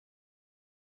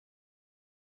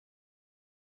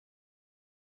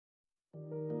Being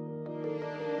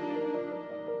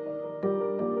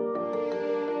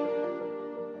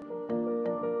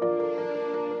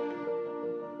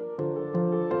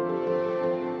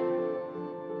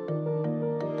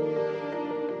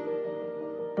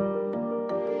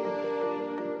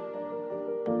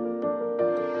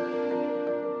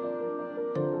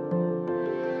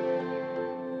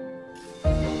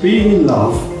in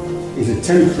love is a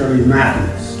temporary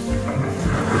madness.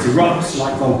 It erupts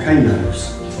like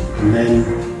volcanoes and then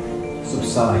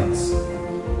subsides.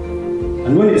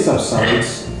 And when it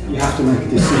subsides, you have to make a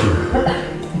decision.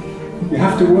 You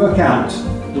have to work out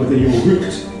whether your root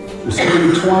is so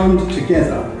entwined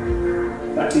together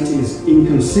that it is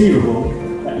inconceivable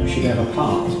that you should ever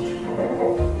part.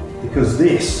 Because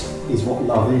this is what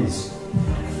love is.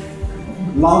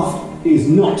 Love is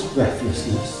not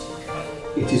breathlessness.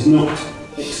 It is not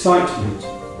excitement.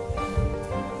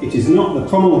 It is not the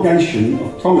promulgation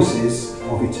of promises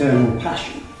of eternal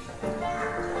passion.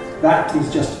 That is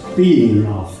just being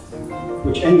love,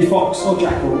 which any fox or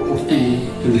jackal or fool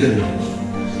can do.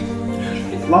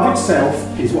 Love itself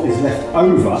is what is left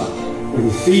over when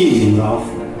being in love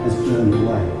has burned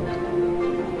away.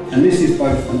 And this is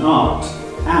both an art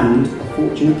and a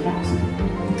fortunate accident.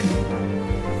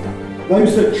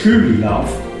 Those that truly love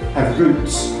have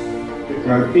roots that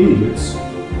grow inwards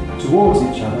towards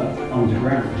each other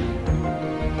underground.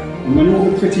 And when all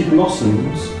the pretty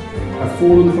blossoms have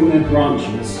fallen from their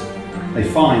branches, they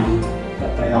find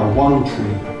that they are one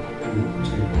tree, not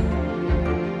two.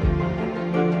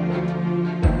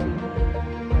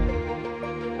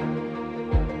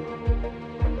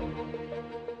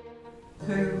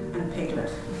 Pooh and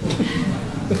Piglet.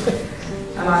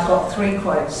 And I've got 3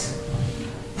 quotes.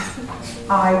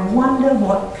 I wonder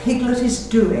what Piglet is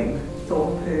doing,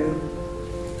 thought Pooh.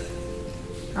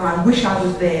 And I wish I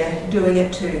was there doing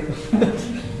it too.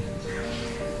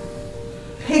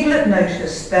 Piglet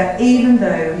noticed that even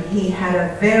though he had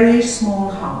a very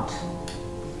small heart,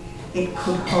 it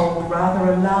could hold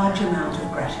rather a large amount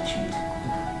of gratitude.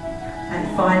 And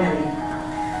finally,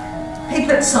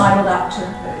 Piglet sidled up to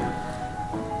Pooh.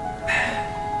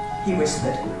 He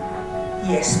whispered,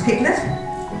 "Yes, Piglet?"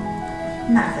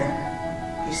 "Nothing,"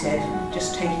 he said,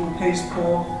 just taking Pooh's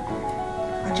paw.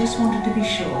 "I just wanted to be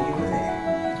sure you were there."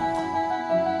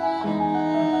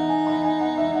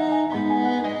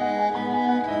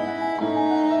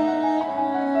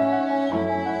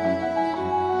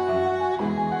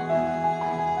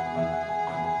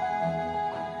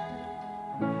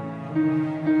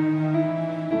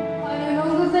 I no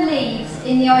longer believe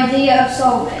in the idea of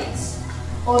soulmates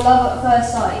or love at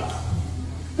first sight,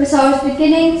 but I was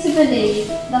beginning to believe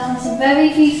that at a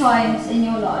very few times in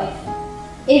your life,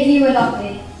 if you were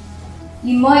lucky,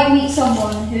 you might meet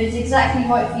someone who is exactly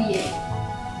right for you.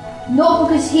 Not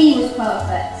because he was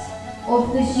perfect or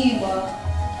because you were,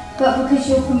 but because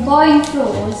your combined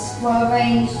flaws were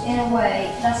arranged in a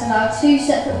way that allowed 2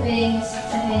 separate beings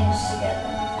to hinge together.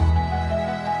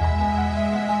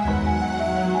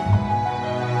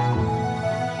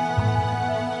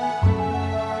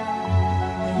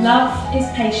 Love is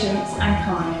patient and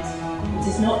kind. It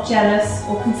is not jealous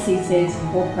or conceited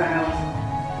or proud.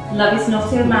 Love is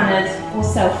not ill-mannered or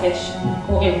selfish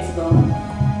or irritable.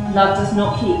 Love does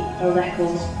not keep a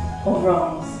record of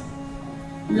wrongs.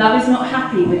 Love is not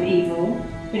happy with evil,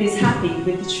 but is happy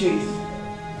with the truth.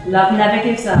 Love never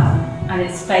gives up, and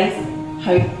its faith,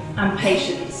 hope, and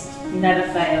patience never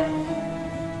fail.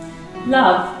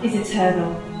 Love is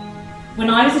eternal. When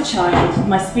I was a child,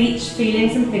 my speech,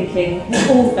 feelings and thinking were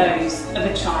all those of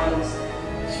a child.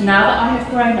 Now that I have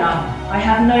grown up, I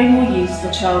have no more use for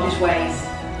childish ways.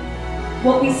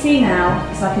 What we see now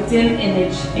is like a dim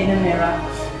image in a mirror.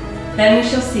 Then we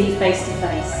shall see face to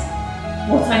face.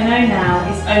 What I know now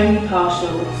is only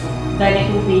partial, then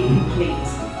it will be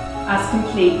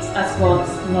complete as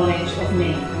God's knowledge of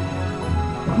me.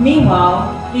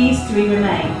 Meanwhile, these 3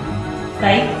 remain: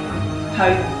 faith,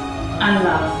 hope, and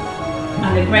love.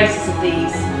 And the greatest of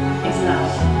these is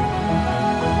love.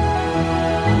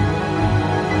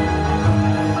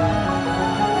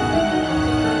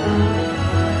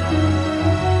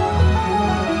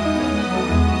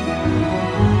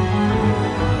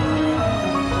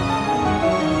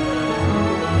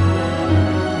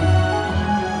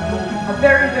 A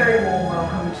very, very warm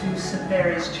welcome to St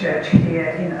Mary's Church here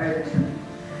in Overton.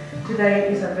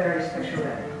 Today is a very special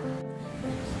day.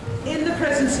 In the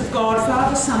presence of God,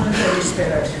 Father, Son and Holy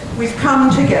Spirit, we've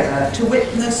come together to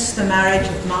witness the marriage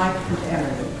of Mike and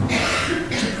Emily,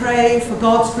 to pray for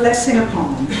God's blessing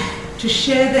upon them, to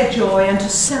share their joy and to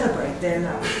celebrate their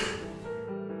love.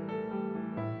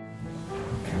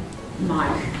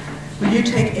 Mike, Will you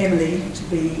take Emily to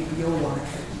be your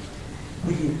wife?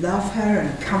 Will you love her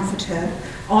and comfort her,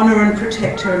 honour and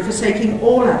protect her, and forsaking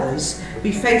all others,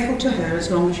 be faithful to her as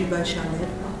long as you both shall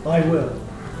live? I will.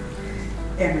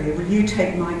 Emily, will you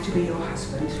take Mike to be your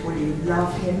husband? Will you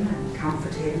love him and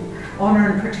comfort him, honour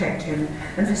and protect him,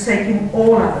 and forsaking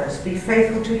all others, be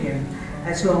faithful to him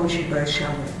as long as you both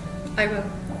shall live? I will.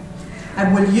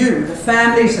 And will you, the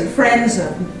families and friends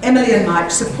of Emily and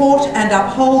Mike, support and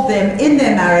uphold them in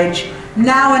their marriage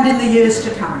now and in the years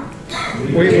to come?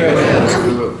 We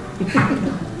will.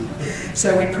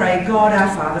 So we pray, God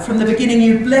our Father, from the beginning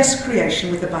you bless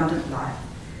creation with abundant life.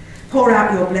 Pour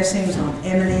out your blessings on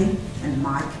Emily and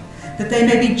Mike, that they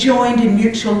may be joined in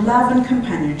mutual love and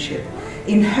companionship,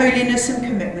 in holiness and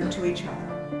commitment to each other.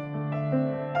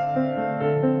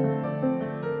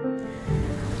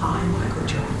 I, Michael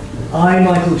John. I,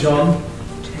 Michael John.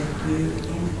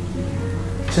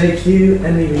 Take you,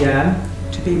 Emily Leanne.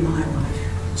 To be my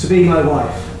wife. To be my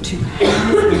wife. To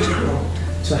have and to hold.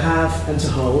 To have and to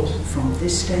hold. From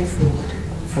this day forward.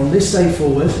 From this day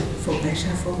forward. For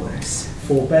better, for worse.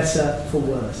 For better, for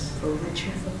worse. For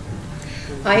richer, for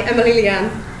poorer. I, Emily Leanne.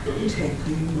 Take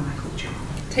you, Michael John.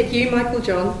 Take you, Michael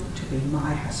John. To be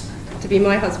my husband. To be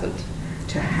my husband.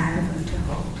 To have and to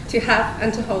hold. To have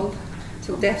and to hold.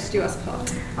 Till death do us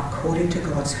part. According to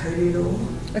God's holy law.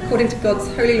 According to God's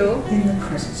holy law. In the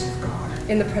presence of God.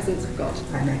 In the presence of God.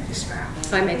 I make this vow.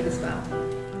 I make this vow.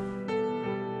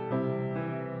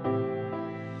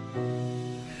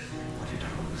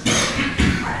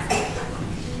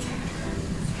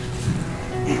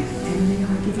 Emily,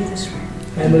 I give you this ring.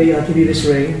 Emily, I give you this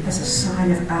ring. As a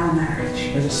sign of our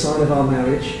marriage. As a sign of our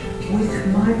marriage. With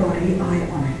my body, I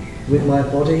honour you. With my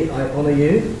body, I honour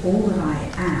you. All that I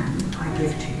am, I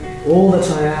give to you. All that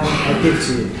I am, I give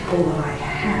to you. All that I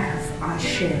have, I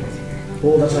share with you.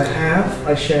 All that I have,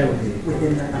 I share with you.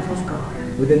 Within the love of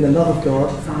God. Within the love of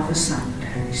God. Father, Son, and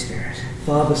Holy Spirit.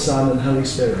 Father, Son, and Holy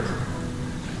Spirit.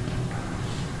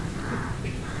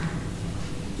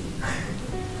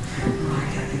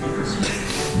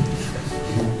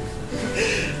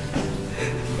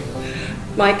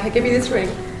 Mike, I give you this ring.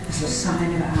 As a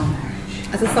sign of our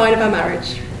marriage. As a sign of our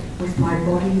marriage. With my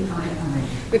body, I honour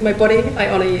you. With my body, I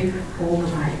honour you. All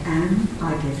that I am,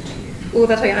 I give to you. All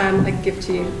that I am, I give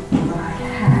to you. All that I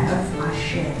have, I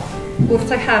share. All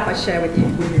that I have, I share with you.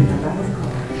 Within the love of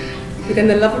God. Within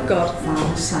the love of God.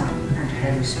 Father, Son, and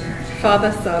Holy Spirit.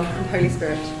 Father, Son, and Holy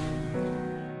Spirit.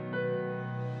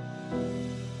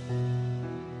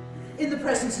 In the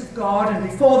presence of God and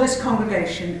before this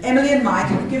congregation, Emily and Mike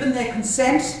have given their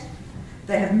consent.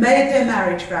 They have made their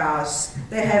marriage vows.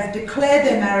 They have declared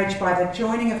their marriage by the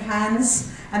joining of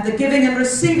hands and the giving and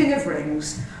receiving of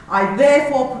rings. I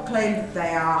therefore proclaim that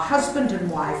they are husband and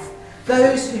wife,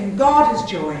 those whom God has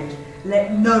joined.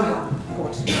 Let no one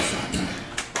put asunder.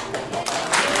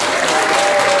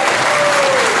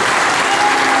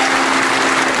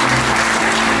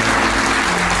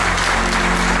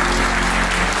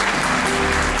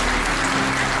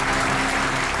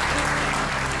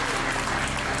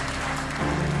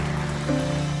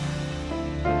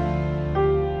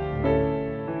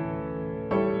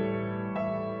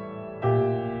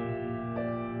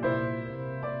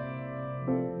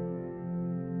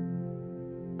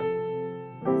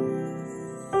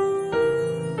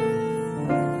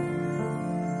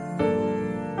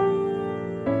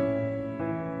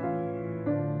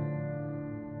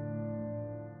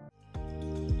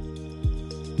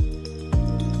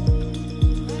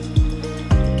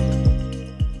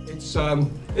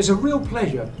 It's a real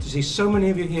pleasure to see so many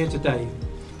of you here today,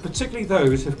 particularly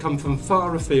those who have come from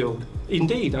far afield,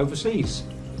 indeed overseas,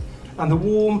 and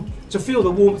to feel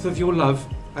the warmth of your love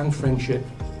and friendship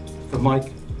for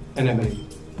Mike and Emily.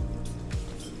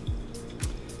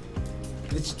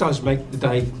 This does make the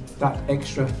day that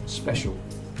extra special.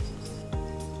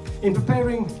 In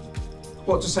preparing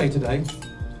what to say today,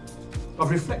 I've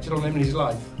reflected on Emily's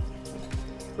life,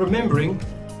 remembering,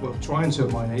 well, trying to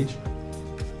at my age,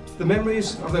 the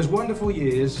memories of those wonderful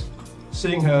years,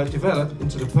 seeing her develop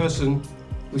into the person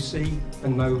we see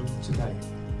and know today.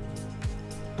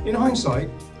 In hindsight,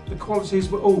 the qualities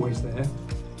were always there.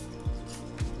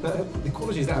 The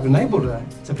qualities that have enabled her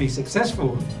to be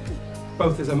successful,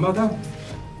 both as a mother,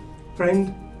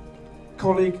 friend,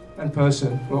 colleague and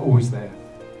person, were always there.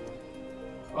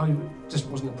 I just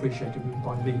wasn't appreciated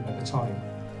by me at the time.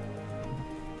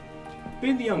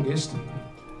 Being the youngest,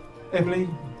 Emily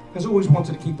has always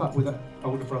wanted to keep up with her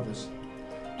older brothers,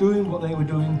 doing what they were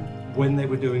doing when they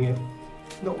were doing it,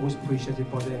 not always appreciated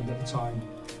by them at the time.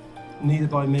 Neither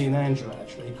by me and Angela,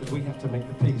 actually, because we had to make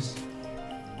the peace.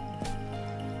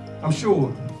 I'm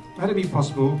sure, had it been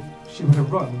possible, she would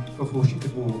have run before she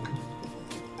could walk.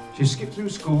 She skipped through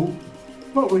school,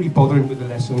 not really bothering with the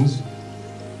lessons,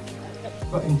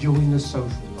 but enjoying the social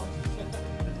life.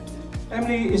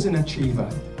 Emily is an achiever,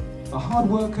 a hard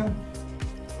worker,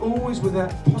 always with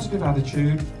that positive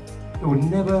attitude who will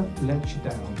never let you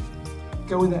down,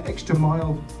 going that extra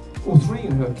mile, or 3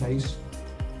 in her case,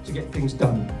 to get things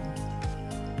done.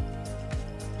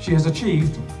 She has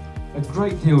achieved a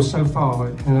great deal so far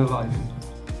in her life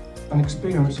and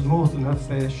experienced more than her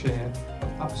fair share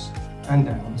of ups and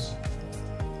downs.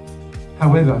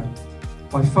 However,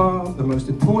 by far the most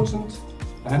important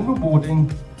and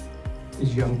rewarding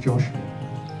is young Josh,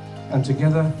 and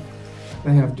together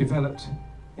they have developed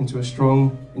into a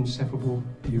strong, inseparable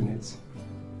unit.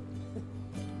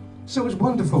 So it's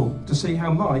wonderful to see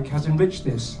how Mike has enriched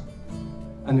this,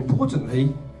 and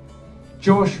importantly,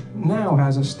 Josh now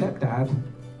has a stepdad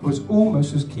who is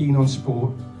almost as keen on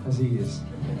sport as he is.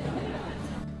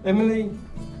 Emily,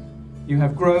 you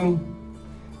have grown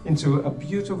into a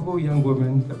beautiful young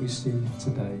woman that we see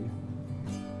today.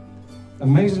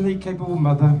 Amazingly capable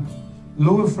mother,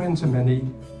 loyal friend to many,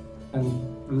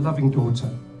 and loving daughter,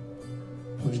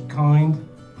 who is kind,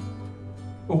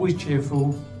 always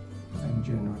cheerful, and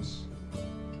generous.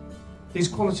 These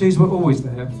qualities were always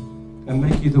there and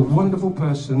make you the wonderful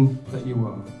person that you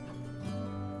are.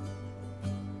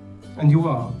 And you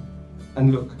are,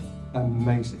 and look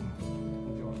amazing.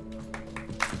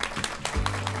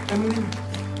 Emily,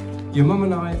 your mum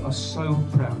and I are so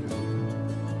proud of you,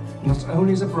 not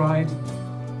only as a bride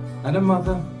and a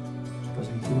mother, but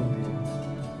a human being.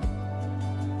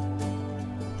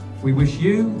 We wish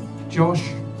you,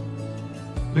 Josh,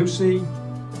 Lucy,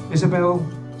 Isabel,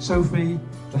 Sophie,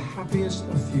 the happiest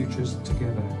of futures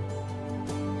together.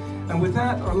 And with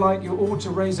that, I'd like you all to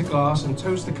raise a glass and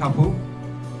toast the couple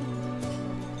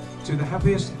to the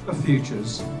happiest of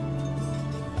futures.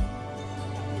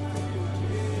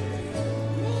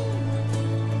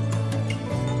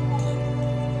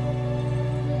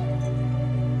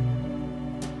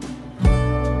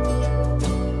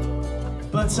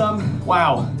 But,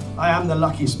 wow, I am the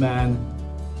luckiest man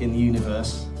in the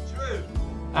universe. True.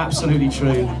 Absolutely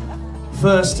true.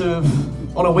 First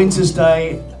on a winter's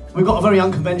day, we've got a very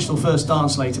unconventional first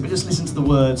dance later, but just listen to the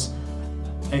words.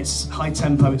 It's high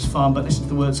tempo, it's fun, but listen to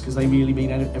the words because they really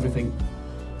mean everything.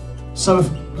 So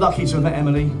lucky to have met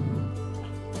Emily,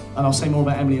 and I'll say more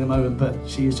about Emily in a moment, but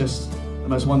she is just the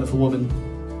most wonderful woman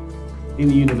in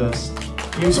the universe.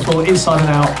 Beautiful inside and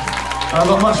out. And I've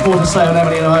got much more to say on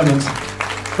Emily in a moment.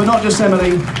 But not just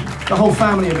Emily, the whole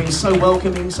family have been so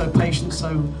welcoming, so patient,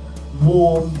 so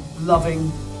warm, loving.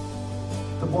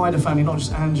 The wider family, not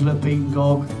just Angela, Pete and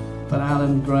Gog, but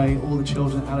Alan, Gray, all the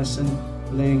children, Alison,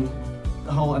 Ling,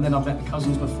 the whole, and then I've met the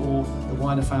cousins before, the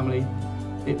wider family.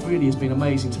 It really has been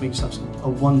amazing to meet such a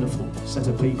wonderful set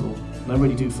of people, and I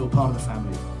really do feel part of the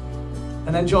family.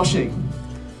 And then Joshy.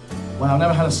 Well, I've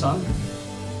never had a son,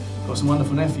 got some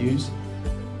wonderful nephews,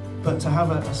 but to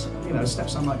have a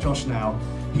stepson like Josh now,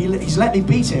 he's let me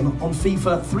beat him on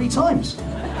FIFA 3 times,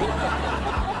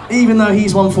 even though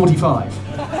he's 145.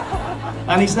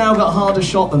 And he's now got a harder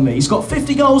shot than me. He's got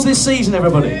 50 goals this season,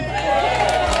 everybody,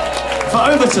 for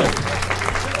Overton.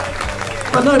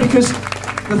 But no, because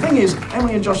the thing is,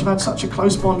 Emily and Josh have had such a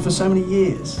close bond for so many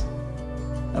years.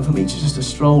 And for me to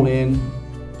stroll in,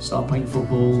 start playing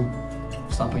football,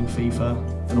 start playing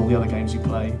FIFA, and all the other games you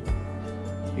play,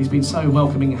 he's been so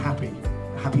welcoming and happy,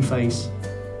 a happy face,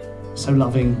 so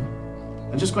loving,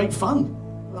 and just great fun.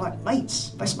 We're like mates,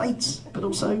 best mates, but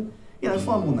also,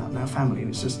 far more than that, now family, and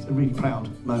it's just a really proud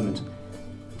moment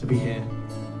to be here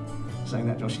saying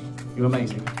that, Joshy. You're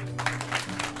amazing.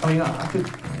 I mean, I could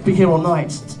be here all night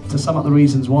to sum up the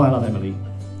reasons why I love Emily.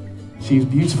 She's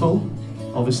beautiful,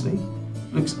 obviously,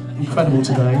 looks incredible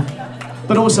today,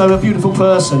 but also a beautiful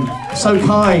person, so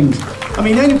kind. I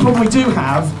mean, the only problem we do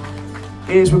have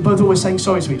is we're both always saying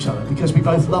sorry to each other because we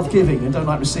both love giving and don't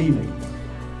like receiving.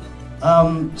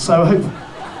 So I hope...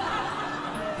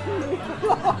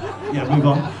 Yeah, move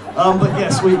on. But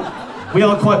yes, we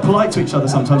are quite polite to each other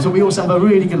sometimes, but we also have a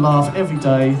really good laugh every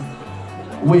day.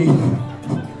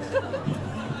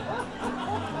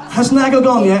 Has Nago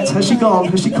gone yet? Has she gone?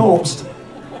 Has she corpsed?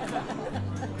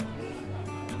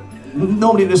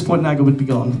 Normally at this point Nago would be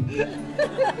gone.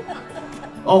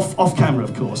 Off camera,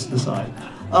 of course, the side.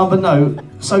 But no,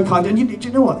 so kind. And do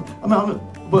you know what? I mean,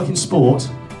 I work in sport,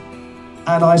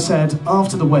 and I said,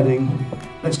 after the wedding,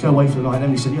 let's go away for the night. And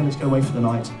Emily said, yeah, let's go away for the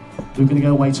night. We're going to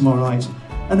go away tomorrow night.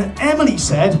 And then Emily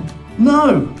said,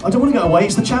 no, I don't want to go away.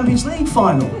 It's the Champions League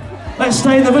final. Let's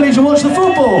stay in the village and watch the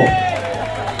football.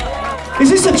 Is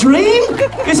this a dream?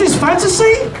 Is this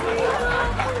fantasy?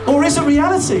 Or is it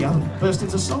reality? I burst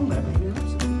into song there.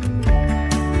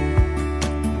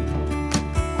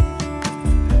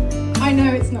 I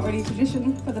know it's not really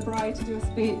tradition for the bride to do a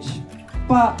speech,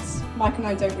 but Mike and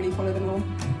I don't really follow the norm.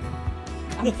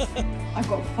 And I've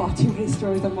got far too many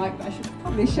stories on Mike, but I should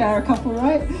probably share a couple,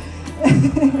 right?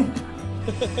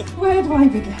 Where do I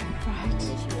begin? Right.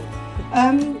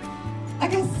 I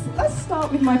guess let's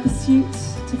start with my pursuit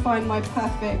to find my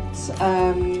perfect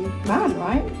man,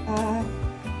 right?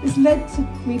 This led to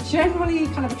me generally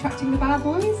kind of attracting the bad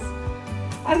boys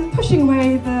and pushing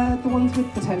away the ones with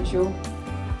potential.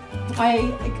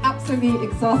 I absolutely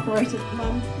exasperated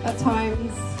Mum at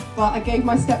times, but I gave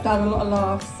my stepdad a lot of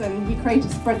laughs, and we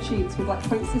created spreadsheets with like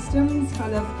point systems,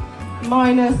 kind of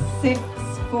 -6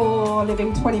 for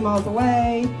living 20 miles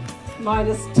away,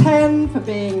 -10 for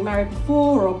being married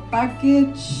before or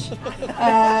baggage.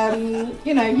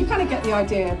 You know, you kind of get the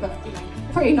idea, but you know,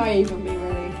 pretty naive of me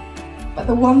really. But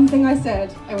the one thing I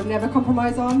said I would never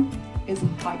compromise on is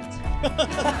height.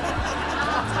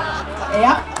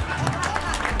 Yeah.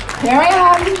 Here I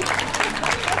am,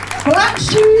 black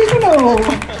shoes and all,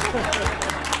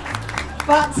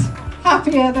 but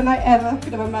happier than I ever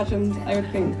could have imagined, I would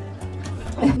think.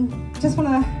 Just want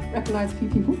to recognise a few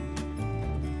people.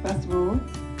 First of all,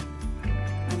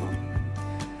 my mum.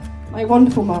 My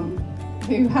wonderful mum,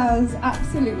 who has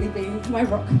absolutely been my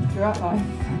rock throughout life.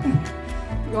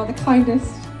 You are the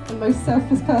kindest and most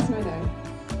selfless person I know.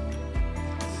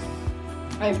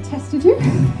 I have tested you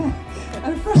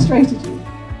and frustrated you.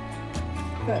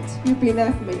 But you've been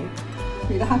there for me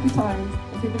through the happy times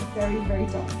and through the very, very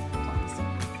dark times.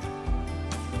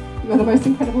 You are the most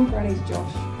incredible granny to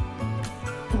Josh,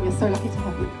 and we are so lucky to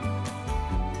have you.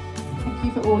 Thank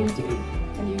you for all you do,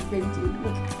 and you really do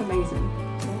look amazing.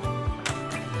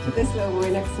 To this little boy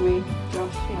next to me,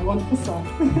 Josh, my wonderful son.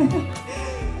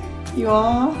 You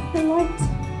are the light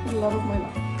and love of my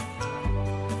life.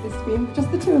 It's been just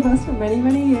the two of us for many,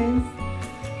 many years.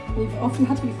 You've often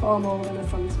had to be far more than a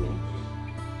son to me.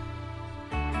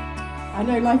 I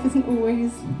know life isn't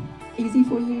always easy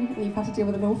for you, and you've had to deal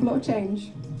with an awful lot of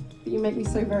change, but you make me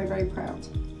so very, very proud.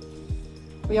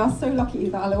 We are so lucky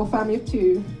that our little family of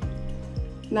two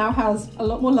now has a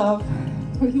lot more love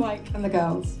with Mike and the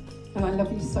girls, and I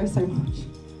love you so, so much.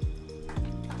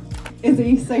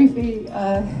 Izzy, Sophie,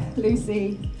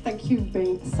 Lucy, thank you for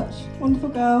being such wonderful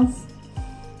girls.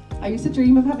 I used to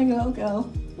dream of having a little girl,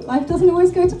 but life doesn't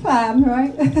always go to plan,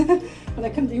 right? And I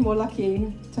couldn't be more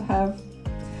lucky to have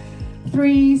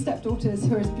 3 stepdaughters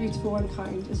who are as beautiful and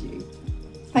kind as you.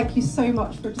 Thank you so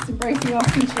much for just embracing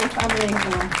us into your family.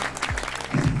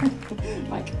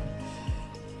 Like,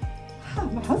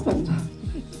 my husband.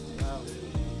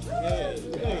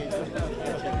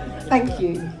 Thank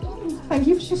you. Thank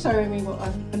you for showing me what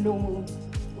a normal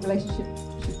relationship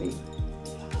should be.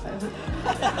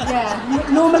 Yeah,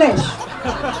 normal-ish.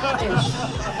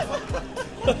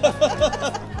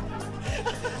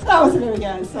 That was a bit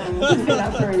again, sorry. I didn't think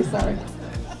that through, sorry.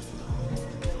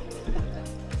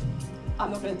 I'm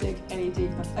not going to dig any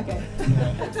deeper. Okay.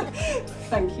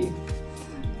 Thank you.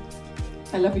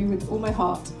 I love you with all my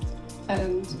heart.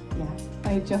 And yeah,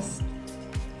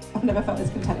 I've never felt this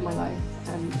content in my life.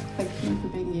 And thank you for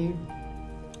being you.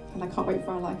 And I can't wait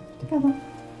for our life together.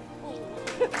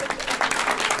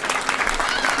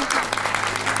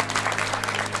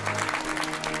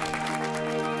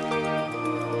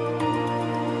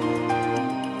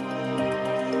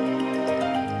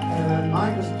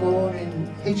 I was born in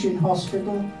Hitchin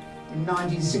Hospital in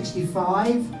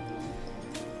 1965.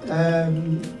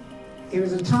 He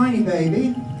was a tiny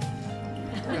baby,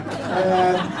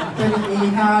 but he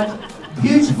had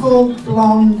beautiful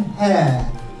blonde hair.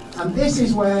 And this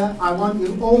is where I want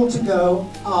you all to go,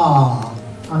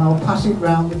 and I'll pass it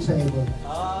round the table.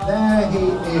 There he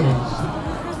is.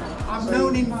 I've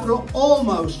known him for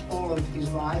almost all of his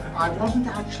life. I wasn't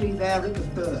actually there at the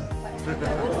birth.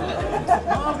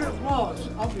 Margaret was,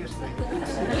 obviously.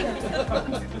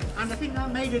 And I think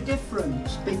that made a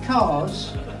difference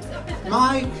because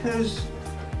Mike has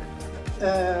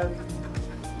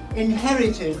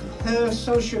inherited her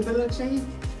sociability,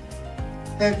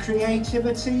 her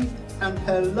creativity, and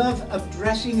her love of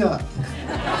dressing up,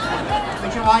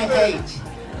 which I hate.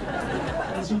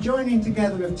 It's a joining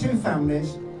together of two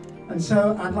families, and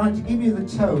so I'd like to give you the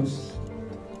toast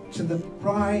to the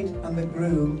bride and the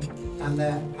groom and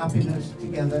their happiness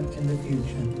together in the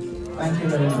future. Thank you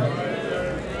very much.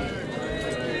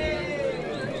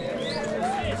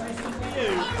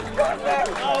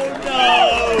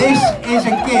 This is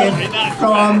a gift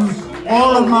from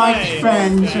all of Mike's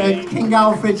friends at King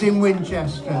Alfred's in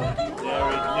Winchester.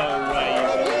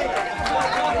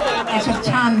 It's a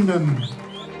tandem.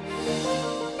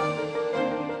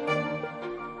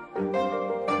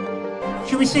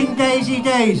 we sing Daisy,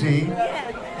 Daisy?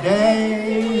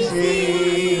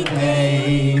 Daisy,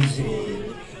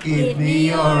 Daisy, give me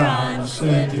your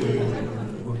answer,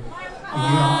 do.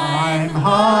 I'm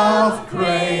half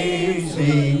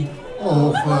crazy,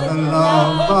 all for the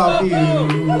love of you.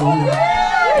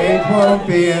 It won't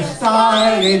be a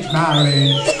stylish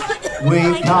marriage, we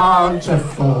can't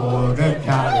afford a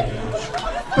carriage.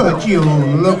 But you'll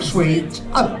look sweet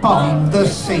upon the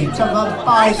seat of a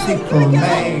bicycle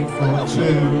made for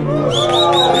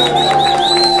two.